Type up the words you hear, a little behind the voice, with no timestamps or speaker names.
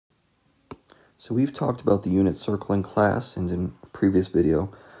So we've talked about the unit circle in class and in a previous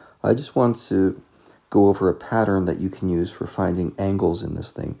video. I just want to go over a pattern that you can use for finding angles in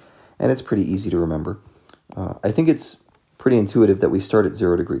this thing. And it's pretty easy to remember. I think it's pretty intuitive that we start at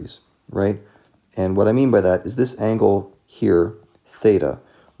 0 degrees, right? And what I mean by that is this angle here, theta,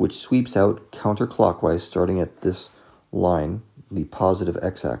 which sweeps out counterclockwise starting at this line, the positive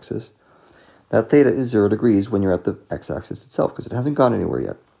x-axis. That theta is 0 degrees when you're at the x-axis itself because it hasn't gone anywhere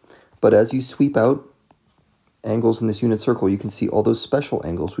yet. But as you sweep out angles in this unit circle, you can see all those special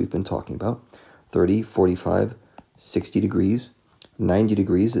angles we've been talking about. 30, 45, 60 degrees, 90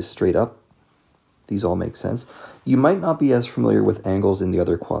 degrees is straight up. These all make sense. You might not be as familiar with angles in the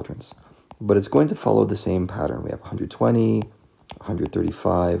other quadrants, but it's going to follow the same pattern. We have 120,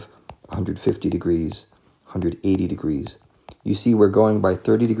 135, 150 degrees, 180 degrees. You see we're going by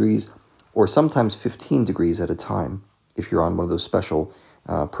 30 degrees or sometimes 15 degrees at a time if you're on one of those special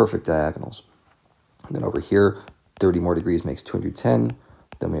perfect diagonals. And then over here, 30 more degrees makes 210.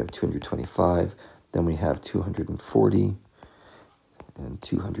 Then we have 225. Then we have 240 and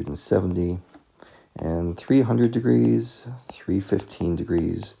 270 and 300 degrees, 315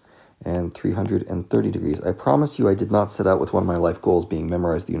 degrees, and 330 degrees. I promise you I did not set out with one of my life goals being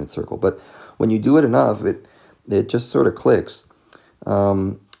memorize the unit circle, but when you do it enough, it just sort of clicks.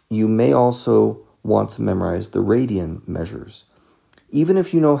 You may also want to memorize the radian measures. Even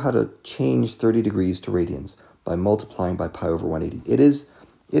if you know how to change 30 degrees to radians by multiplying by pi over 180, it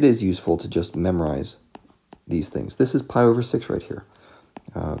is useful to just memorize these things. This is pi over 6 right here.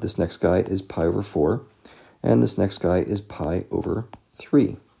 This next guy is pi over 4, and this next guy is pi over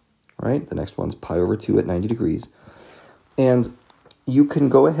 3, right? The next one's pi over 2 at 90 degrees. And you can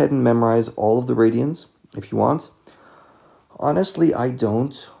go ahead and memorize all of the radians if you want. Honestly, I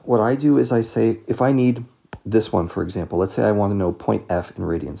don't. What I do is I say, if I need this one, for example, let's say I want to know point F in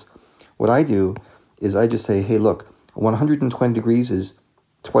radians. What I do is I just say, hey, look, 120 degrees is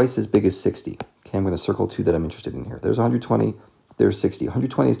twice as big as 60. Okay, I'm going to circle two that I'm interested in here. There's 120, there's 60.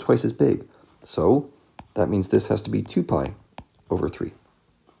 120 is twice as big. So that means this has to be 2 pi over 3.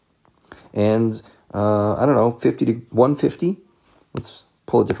 And, I don't know, 150, let's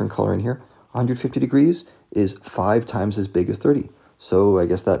pull a different color in here. 150 degrees is 5 times as big as 30. So I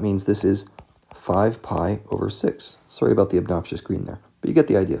guess that means this is 5 pi over 6. Sorry about the obnoxious green there, but you get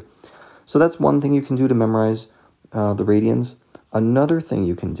the idea. So that's one thing you can do to memorize the radians. Another thing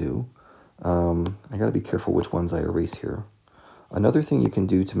you can do, I got to be careful which ones I erase here. Another thing you can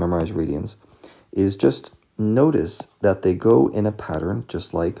do to memorize radians is just notice that they go in a pattern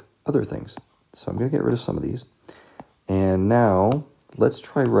just like other things. So I'm going to get rid of some of these. And now let's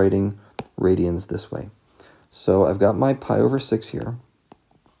try writing radians this way. So I've got my pi over 6 here.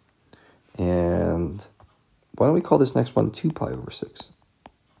 And why don't we call this next one 2 pi over 6?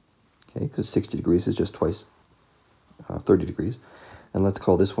 Okay, because 60 degrees is just twice 30 degrees. And let's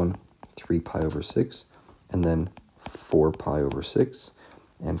call this one 3 pi over 6. And then 4 pi over 6.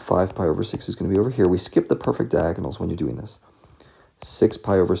 And 5 pi over 6 is going to be over here. We skip the perfect diagonals when you're doing this. 6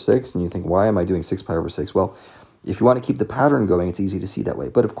 pi over 6. And you think, why am I doing 6 pi over 6? Well, if you want to keep the pattern going, it's easy to see that way.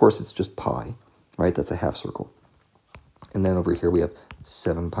 But of course, it's just pi, right? That's a half circle. And then over here we have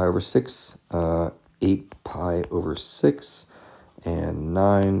 7 pi over 6, 8 pi over 6, and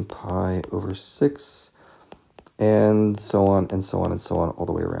 9 pi over 6, and so on, and so on, and so on, all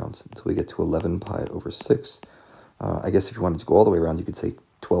the way around until we get to 11 pi over 6. I guess if you wanted to go all the way around, you could say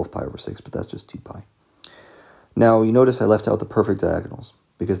 12 pi over 6, but that's just 2 pi. Now, you notice I left out the perfect diagonals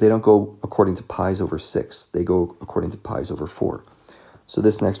because they don't go according to pi's over 6. They go according to pi's over 4. So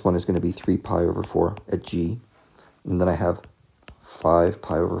this next one is going to be 3 pi over 4 at G. And then I have 5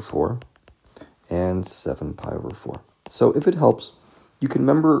 pi over 4 and 7 pi over 4. So if it helps, you can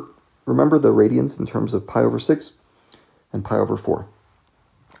remember the radians in terms of pi over 6 and pi over 4.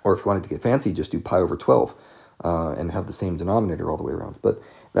 Or if you wanted to get fancy, just do pi over 12 and have the same denominator all the way around. But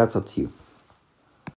that's up to you.